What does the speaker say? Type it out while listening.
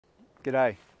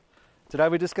G'day. Today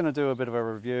we're just going to do a bit of a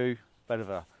review, a bit of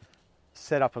a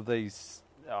setup of these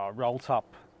roll-top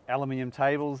aluminium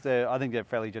tables. I think they're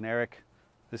fairly generic.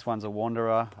 This one's a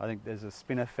Wanderer. I think there's a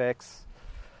Spinifex.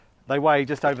 They weigh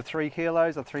just over 3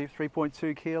 kilos, or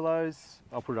 3.2 kilos.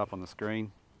 I'll put it up on the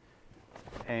screen,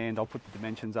 and I'll put the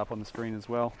dimensions up on the screen as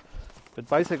well. But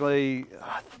basically,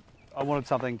 I wanted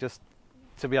something just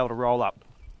to be able to roll up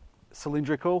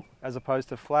cylindrical as opposed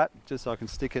to flat, just so I can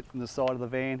stick it in the side of the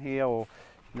van here or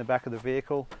in the back of the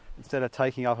vehicle instead of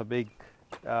taking up a big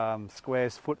square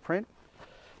footprint.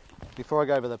 Before I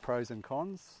go over the pros and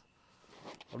cons,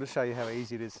 I'll just show you how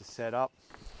easy it is to set up.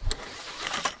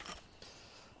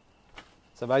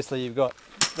 So basically you've got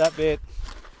that bit,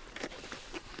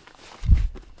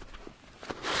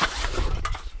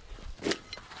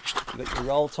 you've got your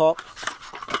roll top,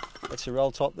 that's your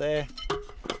roll top there,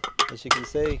 as you can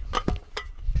see.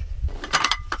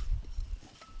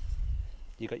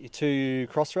 You've got your 2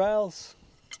 cross rails.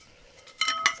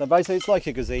 So basically it's like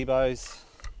your gazebos.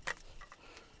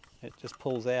 It just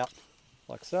pulls out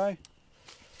like so.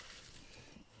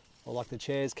 Or like the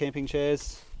chairs, camping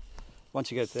chairs. Once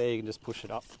you get there, you can just push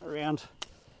it up around.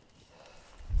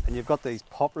 And you've got these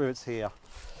pop rivets here,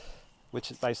 which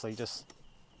is basically just,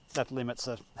 that limits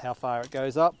how far it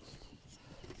goes up.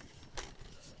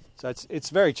 So it's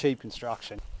very cheap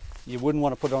construction. You wouldn't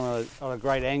want to put it on a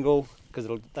great angle because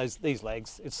these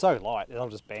legs, it's so light, it'll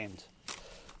just bend.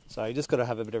 So you just got to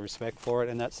have a bit of respect for it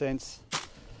in that sense.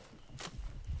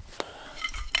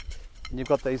 And you've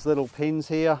got these little pins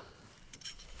here,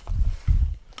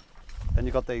 and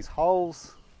you've got these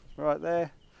holes right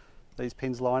there. These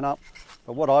pins line up.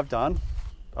 But what I've done,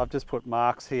 I've just put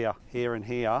marks here, here and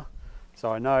here,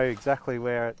 so I know exactly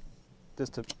where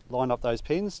just to line up those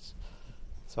pins.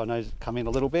 So I know to come in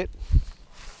a little bit,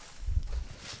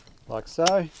 like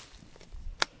so.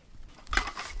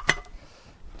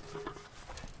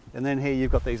 And then here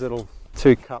you've got these little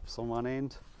 2 cups on one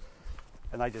end,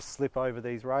 and they just slip over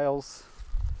these rails.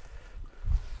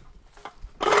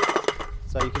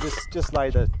 So you can just lay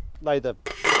the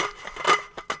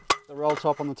roll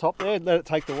top on the top there, let it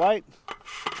take the weight,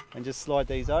 and just slide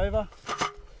these over,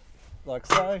 like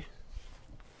so.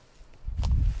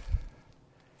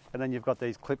 And then you've got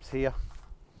these clips here,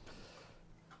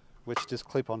 which just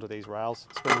clip onto these rails,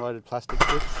 spring-loaded plastic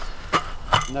clips,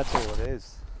 and that's all it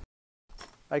is.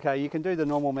 Okay, you can do the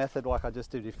normal method like I just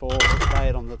did before, lay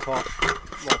it on the top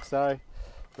like so,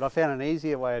 but I found an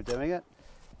easier way of doing it.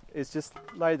 Is just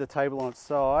lay the table on its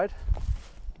side,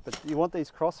 but you want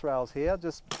these cross rails here,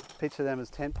 just picture them as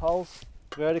tent poles,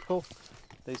 vertical,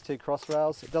 these 2 cross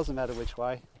rails. It doesn't matter which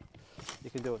way, you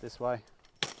can do it this way.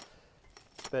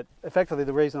 But effectively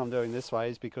the reason I'm doing this way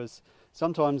is because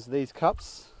sometimes these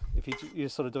cups, if you're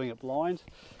sort of doing it blind,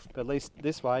 but at least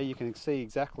this way you can see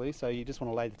exactly, so you just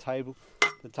want to lay the table,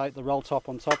 the roll top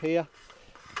on top here,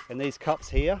 and these cups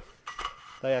here,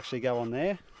 they actually go on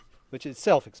there, which is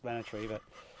self-explanatory, but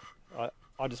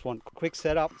I just want quick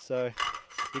setup, so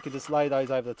you can just lay those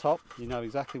over the top, you know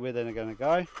exactly where they're going to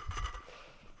go.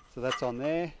 So that's on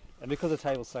there, and because the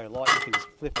table's so light you can just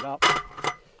flip it up,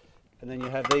 and then you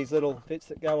have these little bits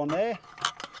that go on there,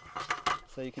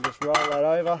 so you can just roll that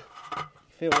over,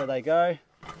 feel where they go.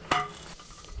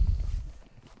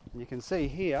 And you can see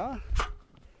here,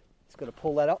 it's got to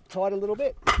pull that up tight a little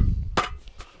bit,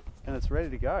 and it's ready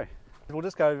to go. We'll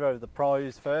just go over the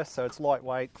pros first. So it's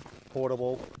lightweight,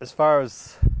 portable. As far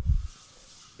as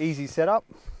easy setup,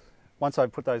 once I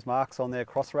put those marks on there,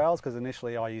 cross rails, because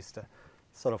initially I used to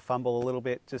sort of fumble a little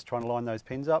bit just trying to line those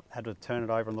pins up, had to turn it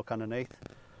over and look underneath.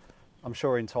 I'm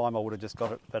sure in time I would have just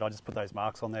got it, but I just put those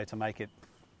marks on there to make it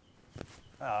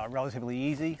relatively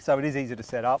easy. So it is easy to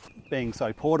set up. Being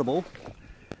so portable,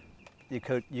 you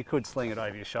could sling it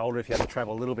over your shoulder if you had to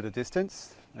travel a little bit of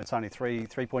distance. It's only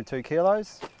 3.2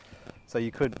 kilos. So you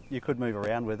could move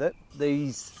around with it.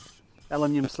 These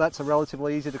aluminium slats are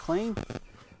relatively easy to clean.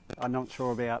 I'm not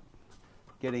sure about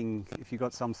if you've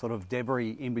got some sort of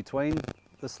debris in between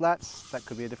the slats, that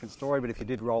could be a different story, but if you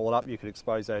did roll it up, you could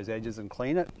expose those edges and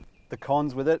clean it. The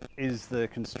cons with it is the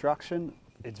construction.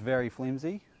 It's very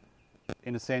flimsy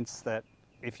in a sense that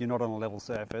if you're not on a level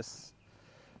surface,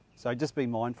 so just be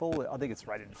mindful. I think it's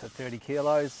rated to 30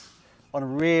 kilos on a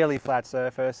really flat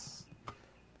surface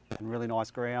and really nice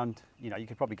ground. You know, you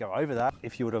could probably go over that.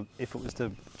 If it was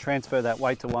to transfer that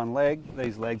weight to one leg,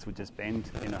 these legs would just bend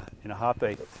in a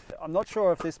heartbeat. I'm not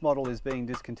sure if this model is being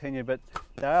discontinued, but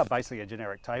they are basically a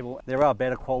generic table. There are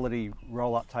better quality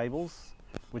roll-up tables,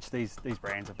 which these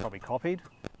brands have probably copied,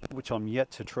 which I'm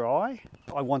yet to try.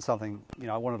 I want something, you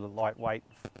know, I wanted a lightweight,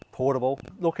 portable.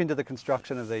 Look into the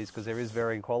construction of these because there is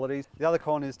varying qualities. The other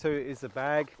con is the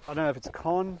bag. I don't know if it's a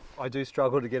con. I do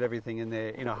struggle to get everything in there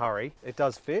in a hurry. It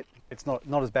does fit. It's not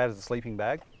as bad as a sleeping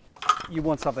bag. You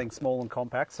want something small and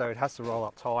compact, so it has to roll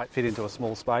up tight, fit into a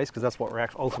small space, because that's what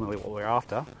ultimately what we're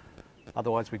after.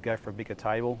 Otherwise we'd go for a bigger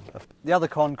table. The other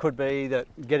con could be that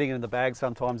getting it in the bag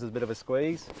sometimes is a bit of a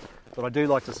squeeze, but I do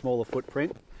like the smaller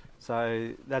footprint, so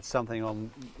that's something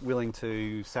I'm willing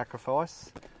to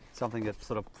sacrifice. Something that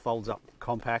sort of folds up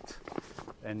compact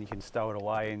and you can stow it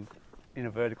away in a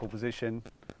vertical position,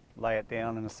 lay it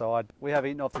down on the side. We have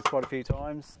eaten off this quite a few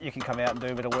times. You can come out and do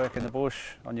a bit of work in the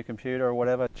bush on your computer or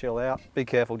whatever, chill out. Be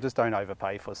careful, just don't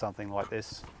overpay for something like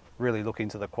this. Really look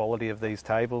into the quality of these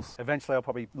tables. Eventually I'll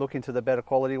probably look into the better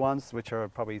quality ones, which are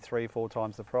probably 3 or 4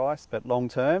 times the price, but long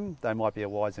term they might be a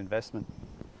wise investment.